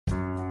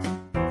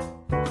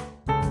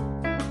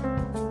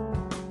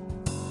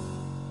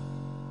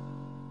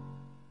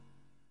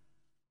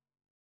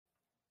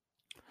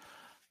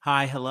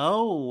Hi,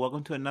 hello.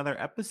 Welcome to another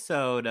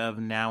episode of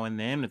Now and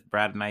Then with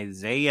Brad and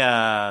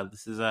Isaiah.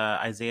 This is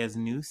Isaiah's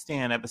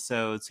newsstand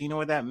episode. So you know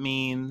what that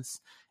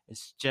means?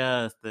 It's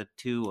just the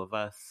two of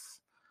us.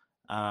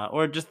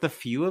 Or just the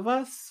few of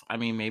us. I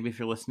mean, maybe if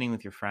you're listening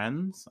with your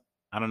friends.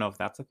 I don't know if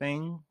that's a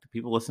thing. Do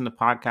people listen to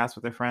podcasts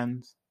with their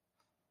friends?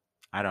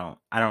 I don't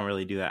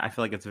really do that. I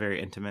feel like it's a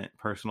very intimate,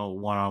 personal,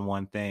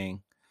 one-on-one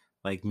thing.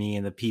 Like me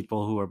and the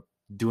people who are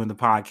doing the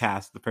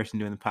podcast, the person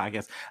doing the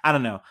podcast. I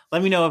don't know.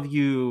 Let me know if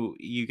you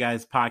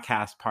guys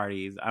podcast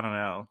parties. I don't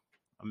know.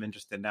 I'm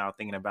interested now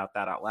thinking about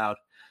that out loud.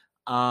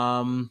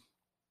 Um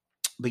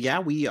but yeah,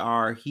 we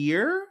are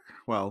here.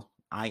 Well,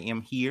 I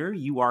am here.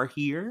 You are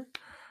here.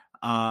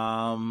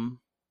 Um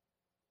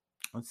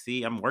let's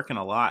see. I'm working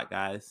a lot,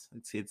 guys.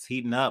 It's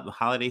heating up. The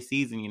holiday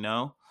season, you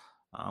know.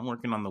 I'm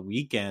working on the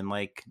weekend,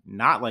 like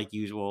not like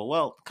usual.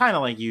 Well, kind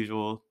of like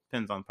usual.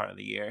 Depends on part of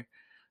the year.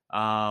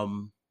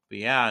 But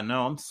yeah,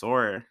 no, I'm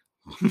sore.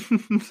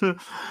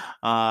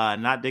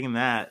 Not digging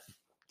that.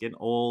 Getting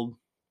old,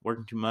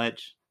 working too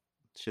much.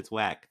 Shit's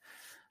whack.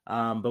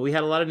 But we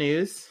had a lot of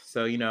news,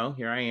 so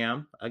here I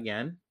am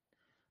again.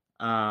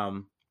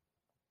 Um,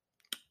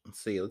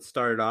 let's see. Let's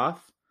start it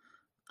off.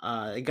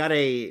 I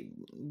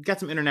got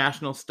some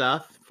international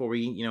stuff before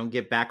we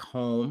get back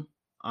home.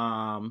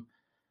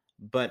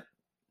 But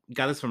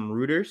got this from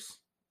Reuters.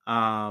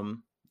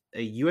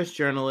 A U.S.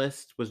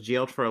 journalist was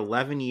jailed for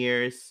 11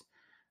 years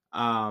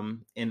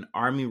in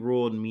army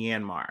ruled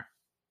Myanmar.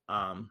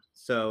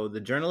 So the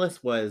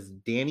journalist was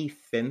Danny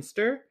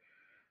Finster,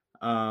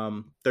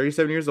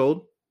 37 years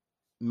old,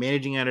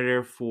 managing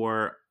editor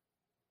for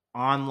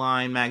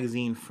online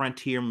magazine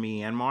Frontier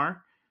Myanmar.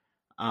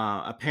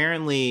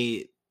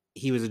 Apparently,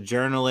 he was a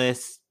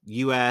journalist,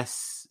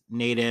 U.S.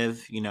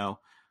 native,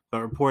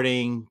 but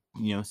reporting,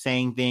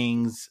 saying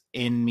things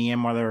in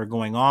Myanmar that were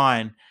going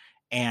on.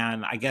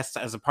 And I guess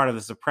as a part of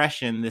the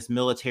suppression, this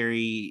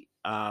military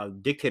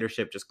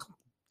dictatorship just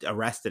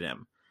arrested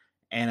him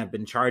and have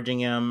been charging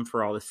him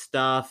for all this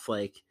stuff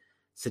like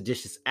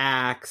seditious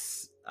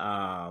acts.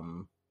 I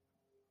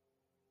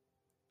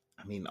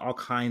mean, all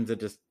kinds of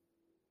just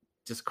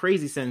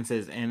crazy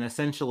sentences, and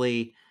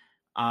essentially,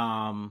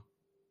 um,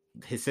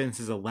 his sentence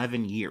is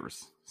 11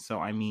 years. So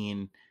I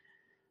mean,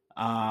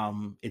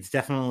 it's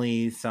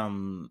definitely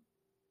some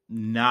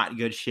not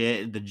good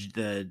shit.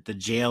 The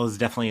jail is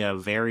definitely a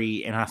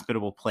very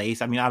inhospitable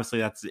place. I mean, obviously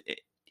that's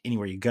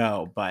anywhere you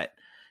go, but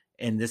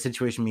in this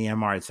situation,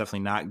 Myanmar, it's definitely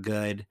not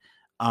good.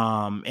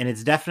 And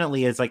it's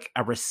definitely is like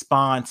a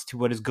response to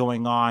what is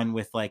going on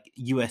with like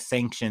U.S.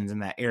 sanctions in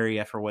that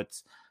area for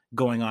what's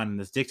going on in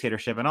this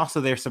dictatorship, and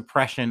also their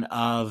suppression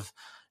of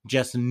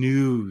just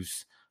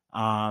news.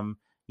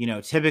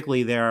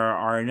 Typically there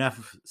are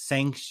enough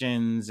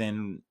sanctions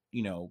and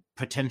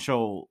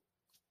potential,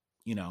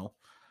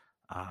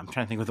 I'm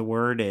trying to think what the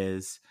word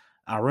is,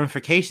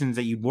 ramifications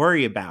that you'd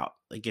worry about,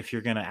 like if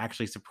you're going to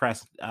actually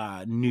suppress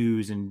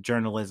news and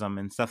journalism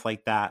and stuff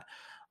like that.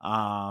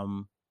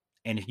 Um,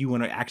 and if you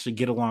want to actually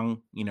get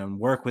along, and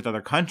work with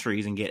other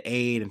countries and get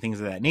aid and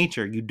things of that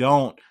nature, you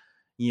don't,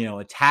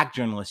 attack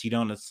journalists. You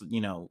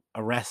don't,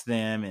 arrest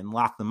them and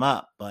lock them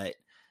up. But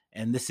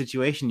in this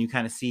situation, you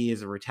kind of see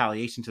as a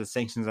retaliation to the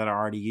sanctions that are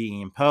already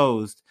being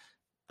imposed.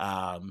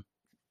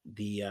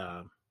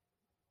 The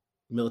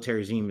military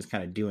regime is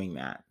kind of doing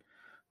that.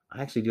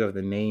 I actually do have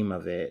the name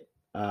of it.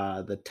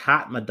 The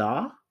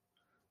Tatmadaw,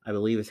 I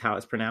believe is how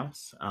it's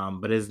pronounced.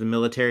 But is the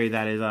military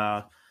that is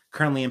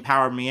currently in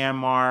power in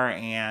Myanmar,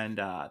 and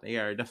they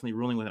are definitely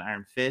ruling with an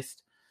iron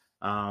fist.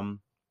 I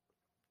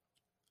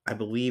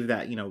believe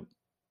that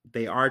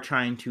they are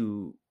trying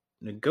to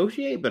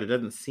negotiate, but it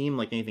doesn't seem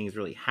like anything is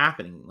really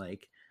happening.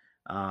 Like,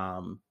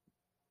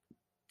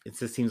 it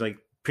just seems like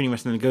pretty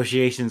much the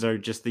negotiations are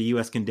just the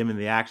U.S. condemning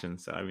the action.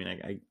 So I mean,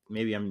 I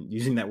maybe I'm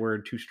using that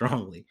word too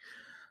strongly.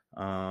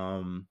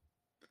 Um,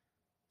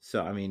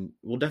 So, I mean,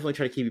 we'll definitely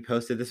try to keep you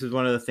posted. This is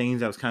one of the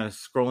things I was kind of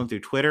scrolling through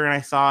Twitter and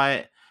I saw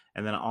it.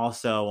 And then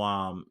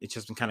also, it's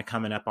just been kind of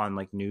coming up on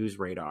like news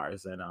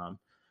radars, and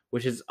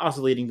which is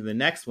also leading to the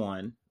next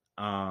one.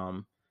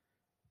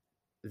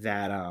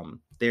 That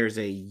there's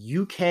a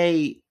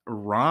UK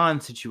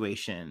Iran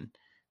situation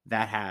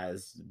that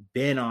has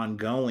been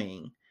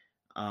ongoing.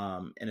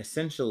 And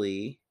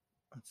essentially,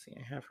 let's see,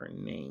 I have her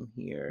name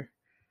here.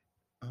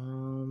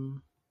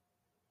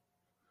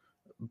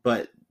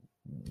 But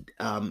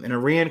an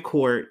Iran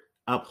court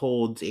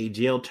upholds a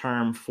jail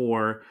term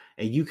for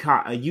a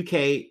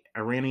UK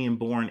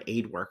Iranian-born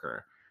aid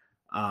worker,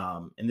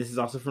 and this is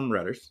also from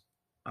Reuters.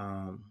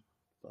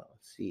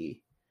 Let's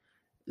see,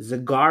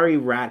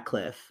 Zagari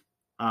Ratcliffe.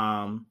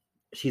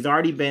 She's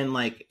already been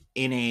like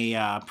in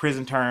a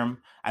prison term.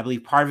 I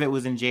believe part of it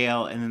was in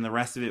jail, and then the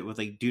rest of it was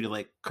like due to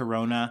like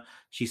Corona.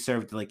 She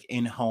served like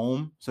in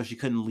home, so she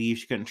couldn't leave,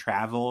 she couldn't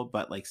travel,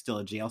 but like still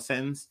a jail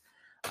sentence.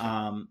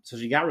 So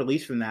she got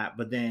released from that,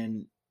 but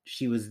then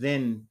she was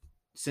then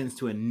sentenced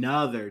to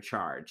another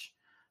charge.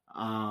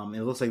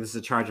 It looks like this is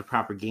a charge of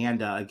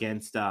propaganda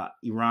against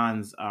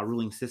Iran's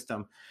ruling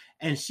system.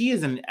 And she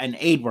is an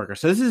aid worker.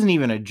 So this isn't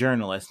even a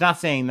journalist. Not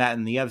saying that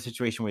in the other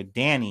situation with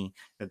Danny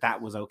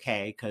that was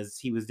okay, because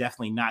he was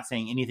definitely not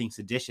saying anything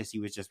seditious. He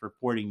was just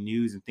reporting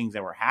news and things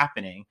that were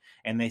happening.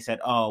 And they said,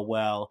 oh,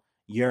 well,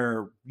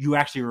 you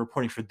actually were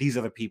reporting for these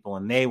other people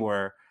and they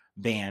were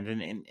banned.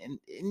 And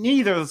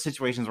neither of those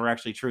situations were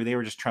actually true. They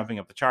were just trumping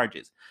up the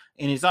charges.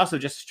 And it's also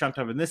just trumped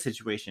up in this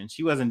situation.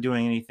 She wasn't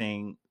doing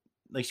anything,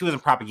 like she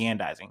wasn't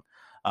propagandizing,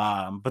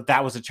 but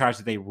that was a charge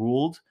that they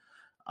ruled.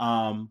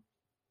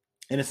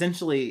 And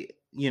essentially,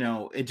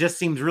 it just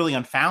seems really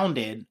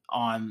unfounded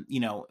on,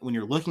 when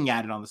you're looking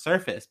at it on the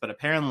surface, but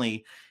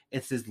apparently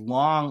it's this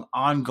long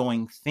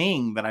ongoing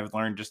thing that I've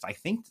learned. I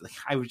think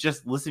I was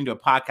just listening to a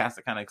podcast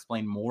that kind of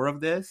explained more of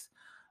this,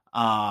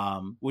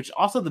 which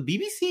also the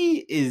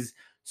BBC is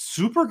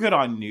super good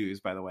on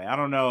news, by the way. I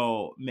don't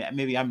know,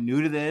 maybe I'm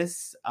new to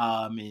this,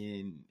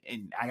 and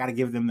I got to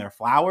give them their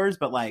flowers,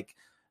 but like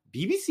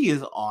BBC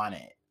is on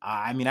it.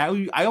 I mean,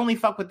 I only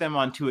fuck with them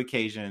on two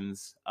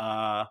occasions.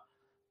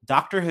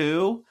 Doctor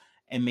Who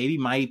and maybe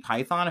Mighty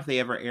Python, if they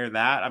ever air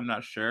that. I'm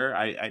not sure.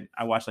 I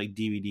watch like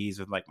DVDs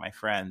with like my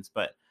friends,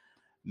 but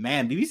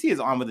man, BBC is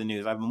on with the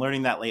news. I've been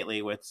learning that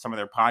lately with some of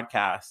their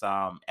podcasts.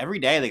 Every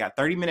day they got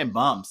 30-minute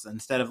bumps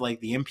instead of like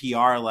the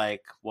NPR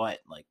like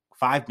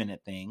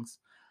 5-minute things.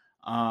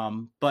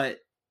 But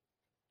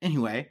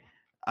anyway,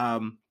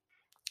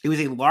 it was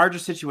a larger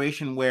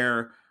situation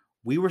where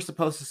we were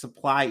supposed to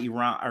supply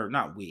Iran, or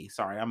not we,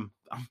 sorry, I'm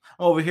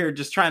over here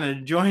just trying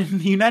to join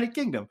the United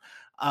Kingdom.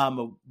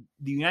 The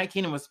United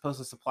Kingdom was supposed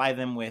to supply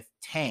them with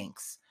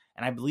tanks,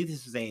 and I believe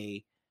this was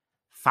a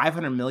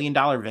 $500 million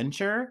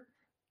venture,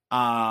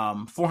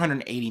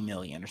 480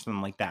 million or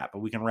something like that, but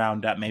we can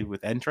round up maybe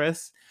with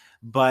interest.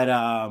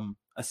 But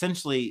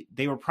essentially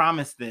they were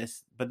promised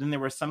this, but then there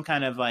was some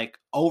kind of like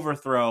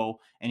overthrow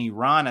in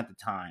Iran at the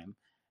time.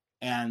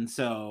 And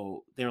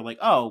so they were like,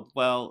 oh,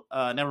 well,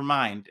 never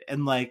mind.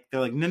 And like,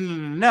 they're like,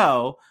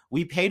 no,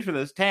 we paid for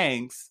those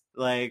tanks.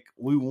 Like,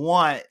 we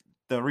want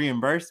the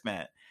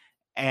reimbursement.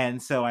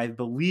 And so I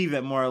believe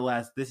that more or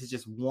less this is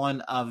just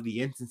one of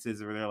the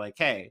instances where they're like,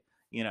 hey,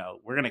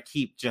 we're going to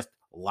keep just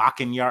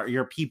locking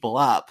your people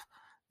up,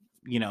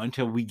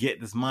 until we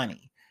get this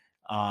money.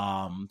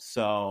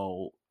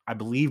 So I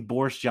believe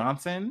Boris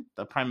Johnson,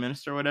 the prime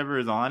minister or whatever,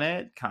 is on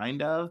it,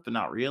 kind of, but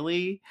not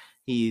really.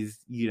 He's,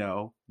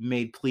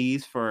 made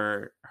pleas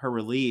for her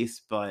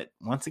release. But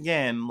once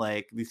again,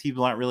 like, these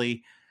people aren't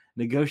really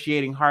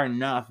negotiating hard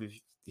enough,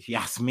 if you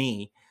ask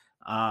me.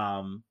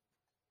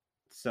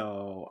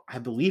 So I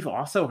believe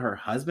also her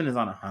husband is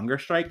on a hunger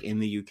strike in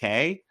the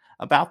UK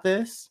about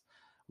this,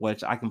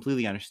 which I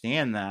completely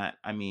understand that.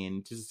 I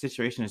mean, just the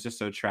situation is just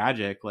so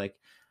tragic. Like,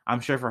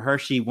 I'm sure for her,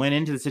 she went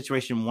into the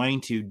situation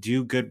wanting to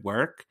do good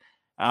work.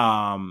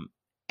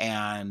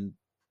 And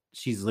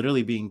she's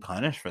literally being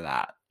punished for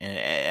that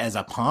as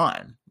a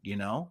pawn,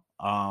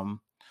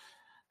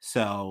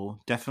 so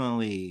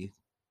definitely,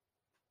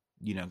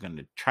 going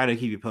to try to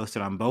keep you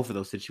posted on both of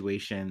those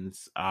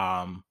situations.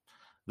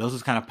 Those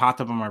just kind of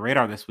popped up on my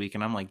radar this week,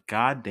 and I'm like,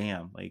 God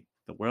damn, like,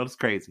 the world is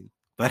crazy.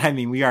 But I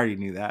mean, we already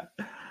knew that.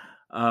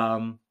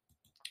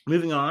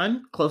 Moving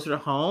on, closer to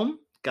home,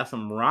 got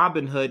some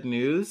Robinhood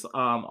news.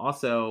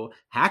 Also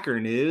hacker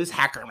news,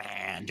 Hacker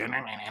Man.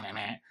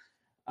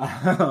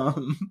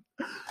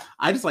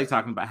 I just like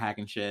talking about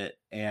hacking shit,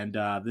 and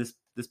this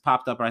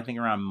popped up, I think,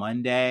 around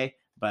Monday.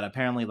 But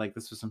apparently, like,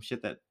 this was some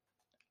shit that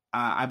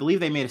I believe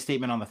they made a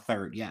statement on the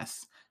 3rd.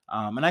 Yes.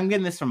 And I'm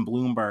getting this from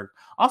Bloomberg.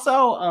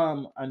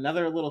 Also,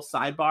 another little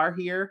sidebar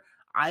here.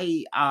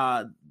 I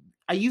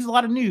use a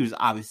lot of news,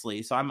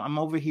 obviously, so I'm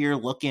over here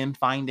looking,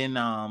 finding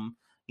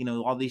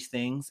all these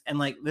things, and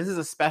like, this is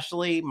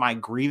especially my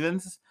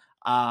grievance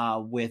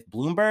with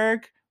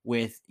Bloomberg,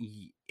 with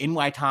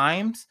NY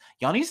Times.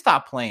 Y'all need to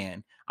stop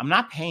playing. I'm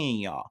not paying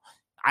y'all.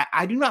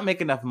 I do not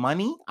make enough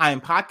money. I am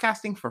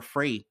podcasting for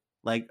free.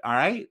 Like, all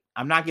right,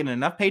 I'm not getting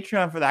enough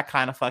Patreon for that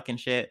kind of fucking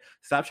shit.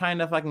 Stop trying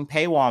to fucking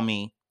paywall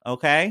me.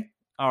 Okay.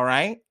 All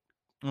right.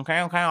 Okay.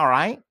 All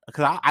right.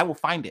 Because I will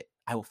find it.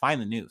 I will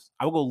find the news.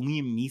 I will go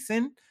Liam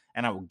Neeson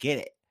and I will get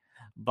it.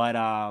 But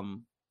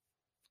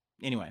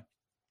anyway,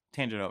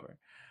 tangent over.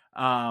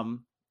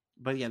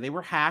 But yeah, they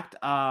were hacked.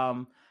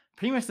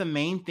 Pretty much the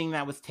main thing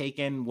that was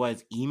taken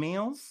was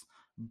emails,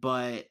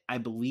 but I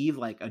believe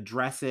like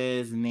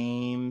addresses,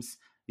 names,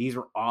 these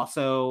were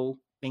also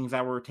things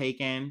that were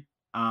taken.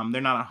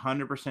 They're not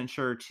 100%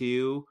 sure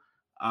too.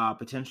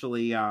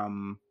 Potentially, I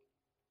mean,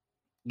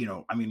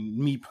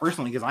 me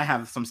personally, because I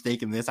have some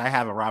stake in this, I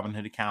have a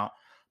Robinhood account,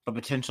 but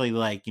potentially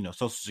like,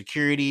 Social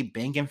Security,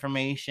 bank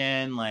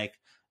information, like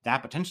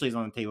that potentially is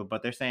on the table,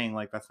 but they're saying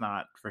like that's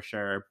not for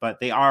sure. But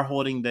they are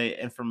holding the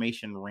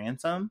information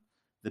ransom,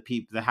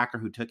 the hacker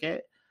who took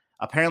it.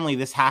 Apparently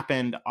this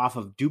happened off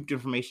of duped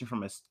information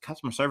from a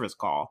customer service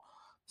call.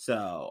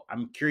 So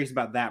I'm curious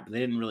about that, but they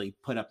didn't really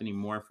put up any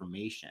more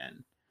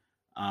information.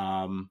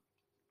 But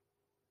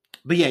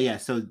yeah.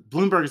 So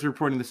Bloomberg is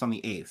reporting this on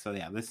the 8th. So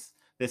yeah,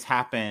 this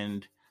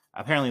happened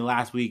apparently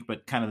last week,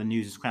 but kind of the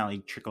news has kind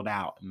of trickled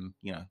out, and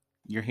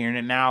you're hearing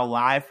it now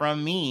live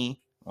from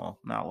me. Well,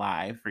 not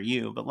live for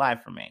you, but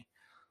live for me.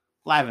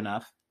 Live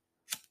enough.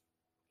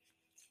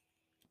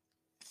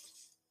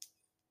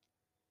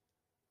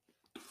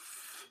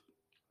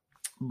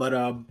 But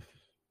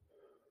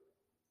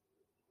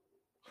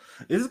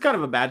this is kind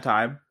of a bad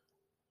time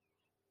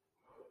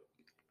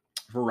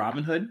for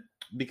Robinhood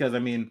because, I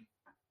mean,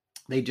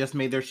 they just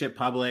made their shit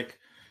public.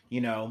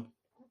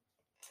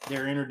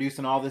 They're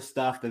introducing all this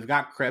stuff. They've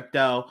got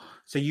crypto.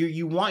 So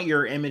you want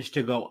your image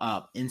to go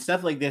up. And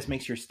stuff like this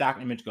makes your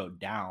stock image go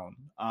down.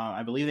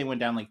 I believe they went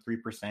down like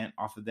 3%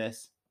 off of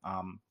this.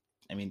 I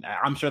mean,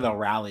 I'm sure they'll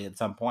rally at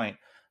some point.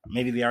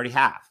 Maybe they already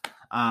have.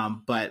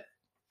 But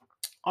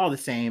all the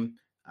same,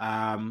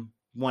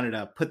 wanted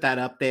to put that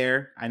up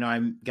there. I know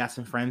I got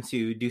some friends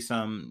who do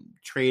some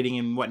trading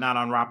and whatnot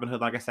on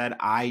Robinhood. Like I said,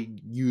 I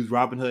use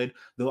Robinhood,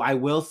 though I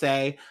will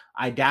say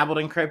I dabbled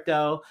in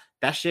crypto.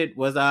 That shit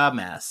was a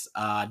mess.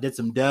 Did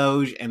some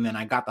Doge, and then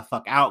I got the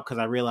fuck out because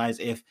I realized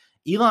if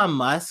Elon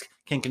Musk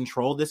can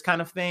control this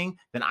kind of thing,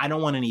 then I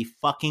don't want any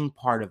fucking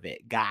part of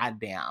it.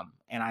 Goddamn.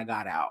 And I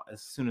got out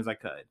as soon as I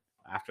could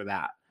after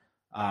that.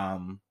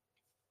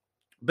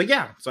 But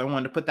yeah, so I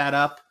wanted to put that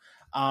up.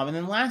 And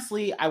then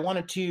lastly, I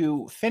wanted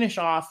to finish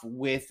off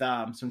with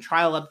some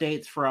trial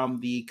updates from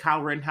the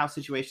Kyle Rittenhouse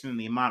situation and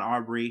the Ahmaud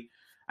Arbery.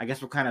 I guess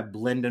we'll kind of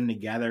blend them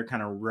together,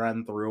 kind of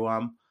run through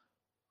them.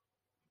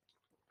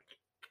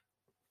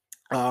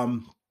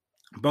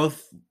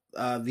 Both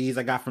these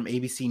I got from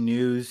ABC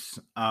News.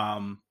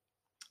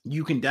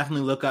 You can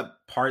definitely look up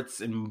parts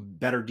and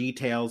better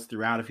details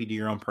throughout if you do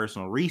your own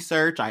personal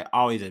research. I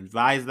always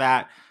advise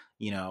that.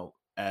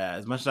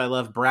 As much as I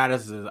love Brad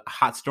as a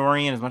hot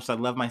historian, as much as I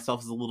love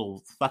myself as a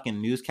little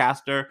fucking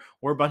newscaster,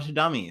 we're a bunch of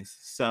dummies.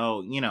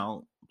 So,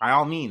 by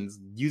all means,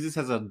 use this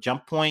as a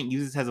jump point,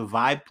 use this as a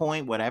vibe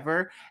point,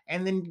 whatever.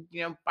 And then,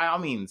 by all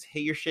means,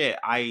 hit your shit.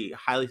 I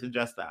highly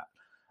suggest that.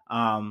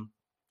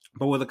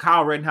 But with the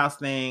Kyle Rittenhouse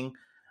thing,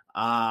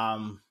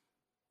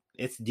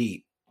 it's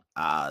deep.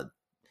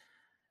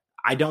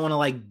 I don't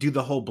want to do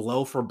the whole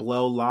blow for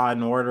blow Law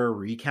and Order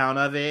recount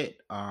of it.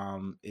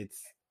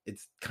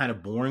 It's kind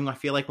of boring, I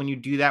feel like, when you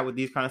do that with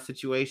these kind of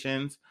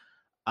situations.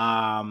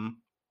 But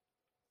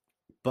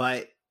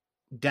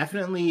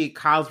definitely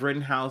Kyle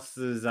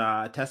Rittenhouse's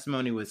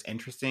testimony was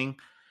interesting.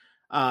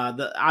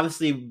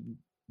 Obviously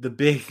the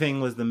big thing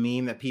was the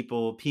meme that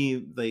people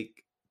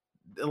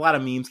a lot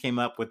of memes came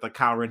up with the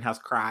Kyle Rittenhouse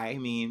cry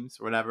memes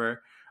or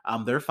whatever.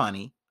 They're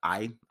funny.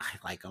 I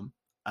like them.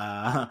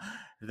 That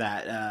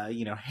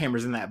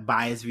hammers in that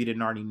bias if you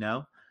didn't already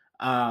know.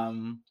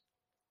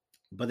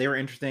 But they were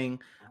interesting.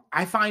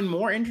 I find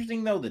more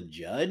interesting though the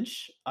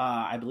judge.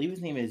 I believe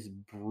his name is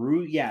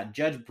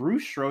Judge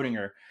Bruce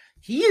Schrodinger.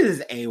 He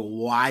is a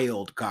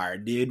wild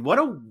card, dude. What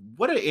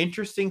an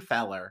interesting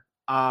feller.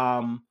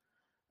 I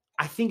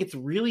think it's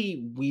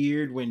really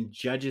weird when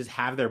judges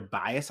have their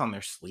bias on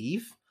their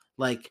sleeve.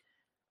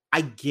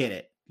 I get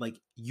it.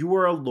 You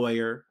are a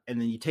lawyer, and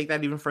then you take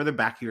that even further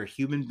back. You're a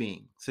human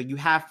being, so you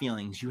have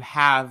feelings, you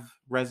have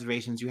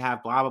reservations, you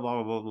have blah blah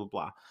blah blah blah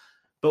blah.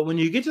 But when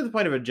you get to the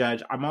point of a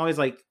judge, I'm always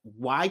like,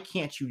 why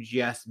can't you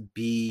just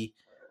be,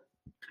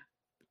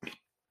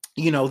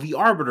 the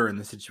arbiter in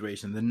the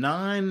situation, the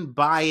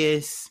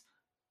non-bias,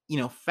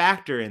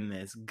 factor in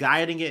this,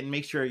 guiding it and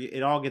make sure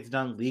it all gets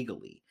done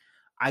legally.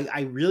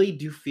 I really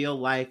do feel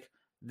like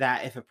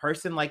that if a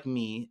person like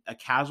me, a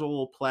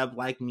casual pleb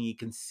like me,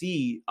 can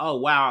see, oh,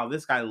 wow,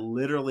 this guy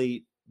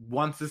literally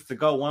wants this to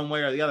go one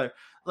way or the other.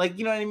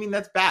 You know what I mean?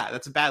 That's bad.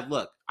 That's a bad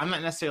look. I'm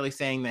not necessarily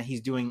saying that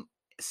he's doing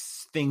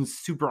things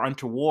super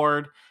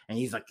untoward and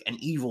he's like an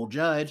evil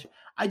judge.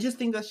 I just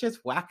think that's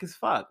just whack as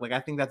fuck. I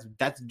think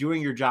that's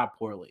doing your job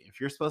poorly. If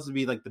you're supposed to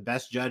be the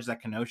best judge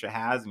that Kenosha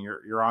has and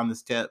you're on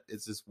this tip,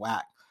 it's just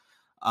whack.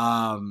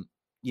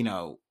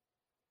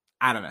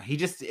 I don't know.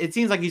 It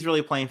seems like he's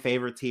really playing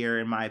favorites here,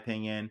 in my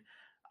opinion.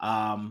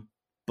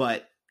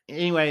 But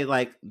anyway,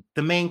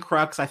 the main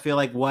crux, I feel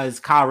like, was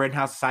Kyle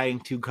Rittenhouse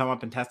deciding to come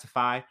up and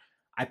testify.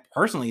 I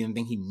personally didn't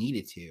think he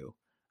needed to.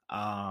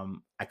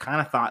 I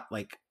kind of thought,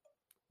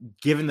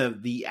 given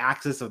the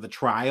axis of the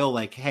trial,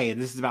 hey,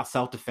 this is about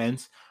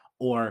self-defense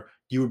or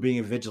you were being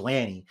a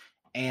vigilante,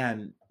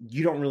 and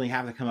you don't really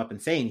have to come up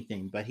and say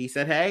anything. But he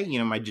said, hey,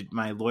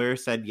 my lawyer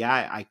said,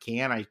 yeah, I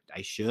can,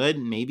 I should,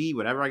 maybe,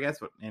 whatever, I guess.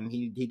 And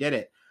he did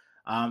it.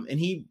 And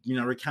he,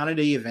 recounted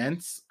the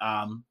events.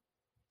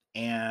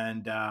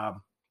 And I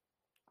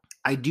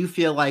do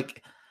feel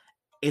like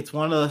it's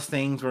one of those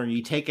things where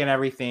you take in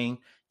everything,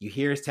 you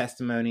hear his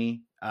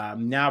testimony.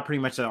 Now, pretty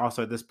much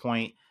also at this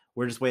point,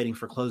 we're just waiting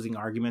for closing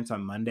arguments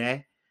on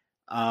Monday.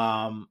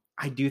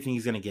 I do think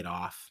he's going to get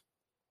off.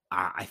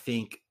 I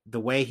think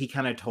the way he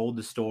kind of told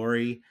the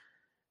story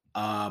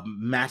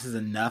matches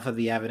enough of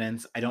the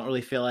evidence. I don't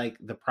really feel like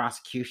the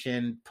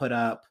prosecution put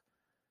up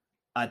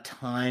a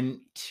ton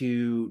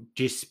to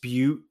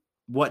dispute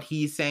what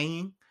he's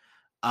saying.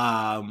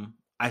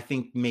 I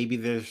think maybe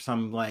there's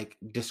some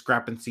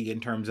discrepancy in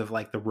terms of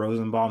the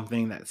Rosenbaum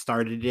thing that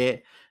started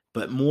it.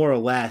 but more or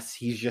less,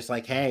 he's just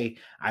like, hey,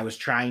 I was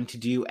trying to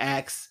do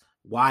X,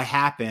 Y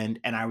happened,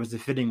 and I was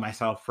defending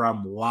myself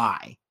from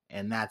Y.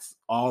 And that's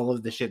all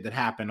of the shit that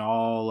happened,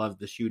 all of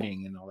the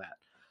shooting and all that.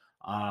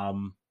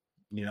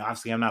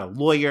 Obviously I'm not a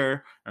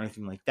lawyer or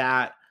anything like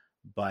that,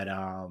 but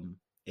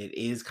it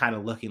is kind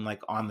of looking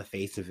like on the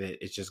face of it,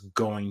 it's just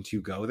going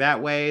to go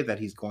that way, that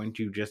he's going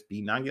to just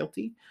be not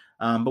guilty.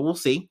 But we'll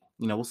see.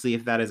 We'll see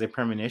if that is a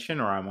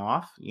premonition or I'm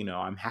off.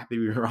 I'm happy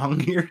to be wrong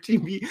here.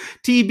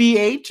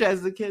 TBH,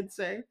 as the kids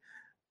say.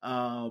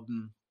 Yeah,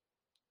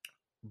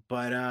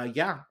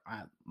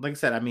 like I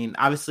said, I mean,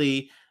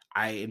 obviously,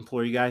 I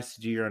implore you guys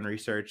to do your own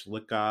research,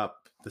 look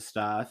up the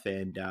stuff,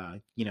 and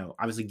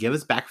obviously give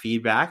us back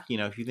feedback.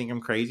 If you think I'm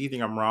crazy, you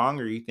think I'm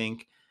wrong, or you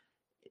think,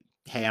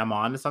 hey, I'm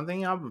on to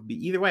something,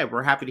 either way,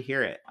 we're happy to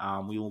hear it.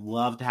 We would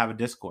love to have a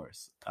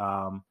discourse.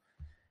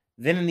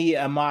 Then in the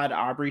Ahmaud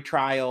Arbery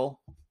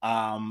trial,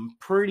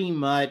 pretty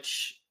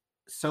much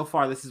so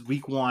far, this is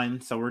week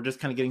 1, so we're just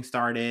kind of getting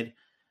started.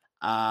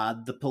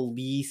 The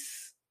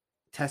police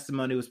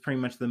testimony was pretty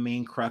much the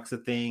main crux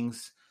of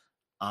things.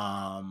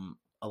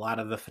 A lot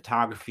of the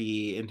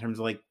photography in terms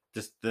of like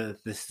just the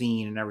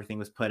scene and everything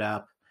was put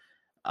up.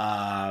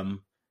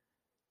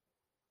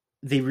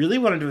 They really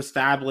wanted to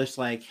establish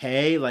like,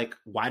 hey, like,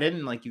 why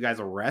didn't like you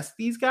guys arrest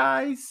these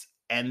guys?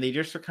 And they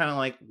just are kind of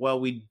like, well,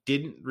 we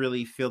didn't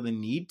really feel the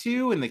need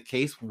to, and the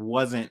case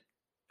wasn't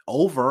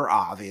over,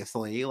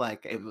 obviously,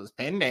 like it was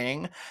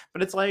pending,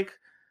 but it's like,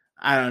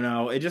 I don't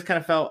know, it just kind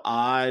of felt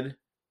odd.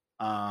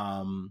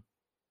 I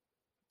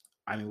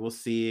mean, we'll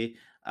see.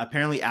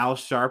 Apparently, Al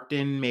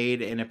Sharpton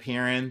made an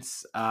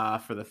appearance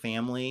for the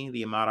family,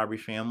 the Ahmaud Arbery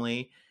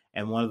family,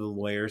 and one of the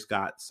lawyers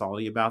got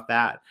salty about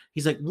that.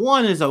 He's like,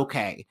 one is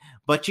okay,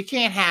 but you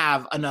can't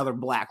have another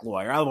black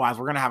lawyer. Otherwise,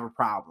 we're going to have a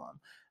problem.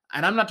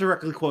 And I'm not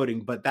directly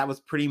quoting, but that was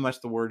pretty much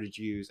the wordage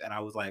used. And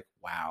I was like,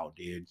 wow,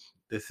 dude,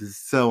 this is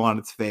so on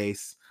its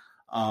face.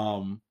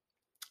 And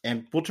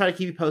we'll try to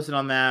keep you posted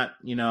on that,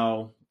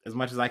 as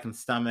much as I can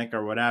stomach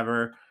or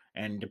whatever.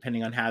 And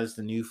depending on how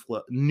the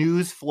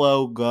news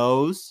flow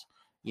goes,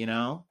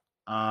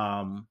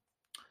 but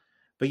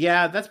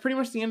yeah, that's pretty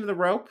much the end of the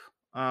rope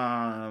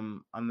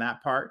on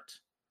that part.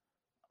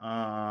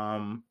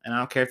 And I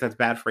don't care if that's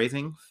bad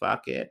phrasing.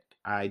 Fuck it.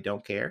 I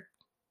don't care.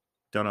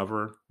 Don't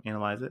over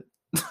analyze it.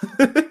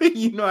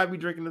 I'd be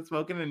drinking and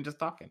smoking and just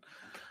talking.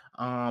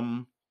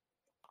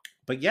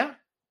 But yeah,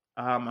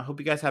 I hope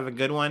you guys have a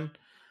good one.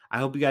 I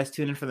hope you guys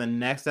tune in for the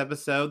next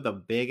episode, the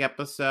big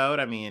episode.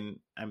 I mean,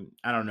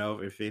 I don't know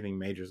if anything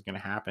major is going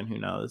to happen. Who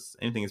knows?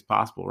 Anything is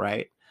possible,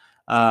 right?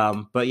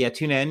 But yeah,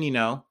 tune in.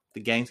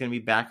 The gang's going to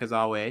be back as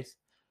always.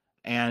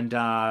 And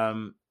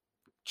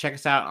check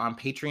us out on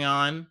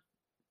Patreon.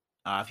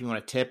 If you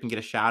want to tip and get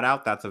a shout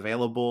out, that's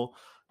available.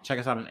 Check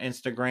us out on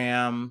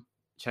Instagram.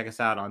 Check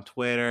us out on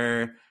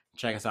Twitter.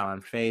 Check us out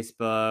on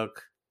Facebook.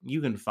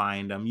 You can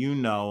find them.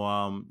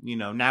 Now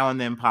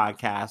and Then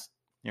podcast.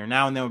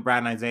 Now and Then with Brad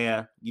and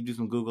Isaiah. You do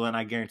some Googling,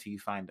 I guarantee you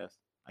find us.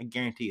 I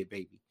guarantee it,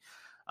 baby.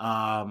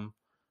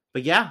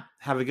 But yeah,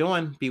 have a good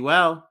one. Be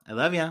well. I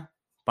love ya.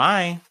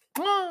 Bye.